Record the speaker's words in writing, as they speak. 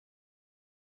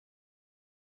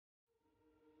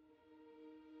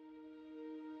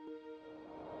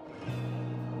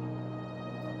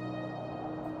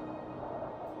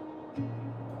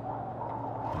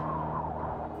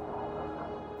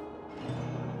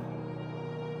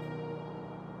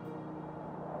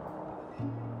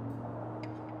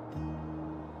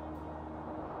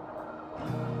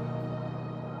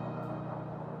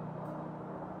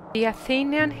The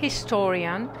Athenian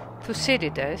historian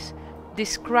Thucydides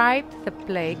described the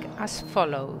plague as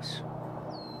follows.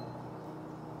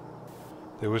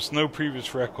 There was no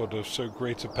previous record of so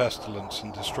great a pestilence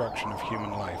and destruction of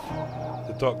human life.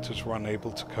 The doctors were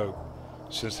unable to cope,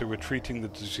 since they were treating the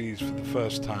disease for the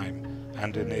first time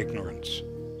and in ignorance.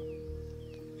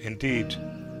 Indeed,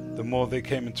 the more they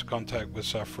came into contact with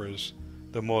sufferers,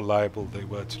 the more liable they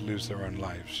were to lose their own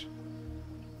lives.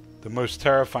 The most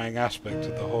terrifying aspect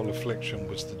of the whole affliction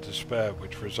was the despair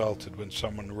which resulted when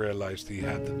someone realized he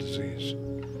had the disease.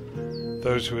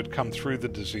 Those who had come through the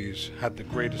disease had the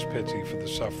greatest pity for the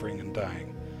suffering and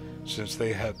dying, since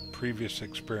they had previous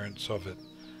experience of it,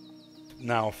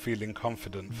 now feeling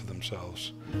confident for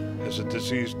themselves, as the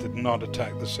disease did not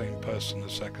attack the same person a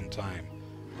second time,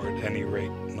 or at any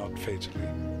rate not fatally.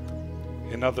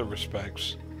 In other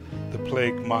respects, the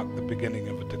plague marked the beginning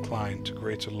of a decline to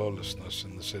greater lawlessness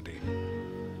in the city.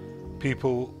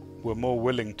 People were more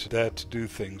willing to dare to do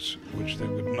things which they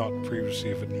would not previously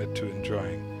have admitted to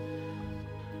enjoying.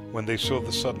 When they saw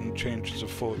the sudden changes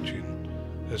of fortune,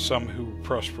 as some who were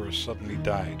prosperous suddenly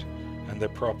died, and their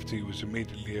property was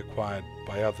immediately acquired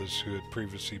by others who had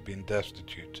previously been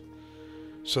destitute.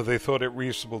 So they thought it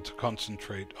reasonable to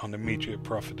concentrate on immediate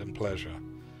profit and pleasure,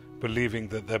 believing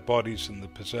that their bodies and the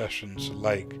possessions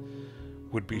alike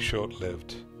would be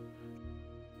short-lived.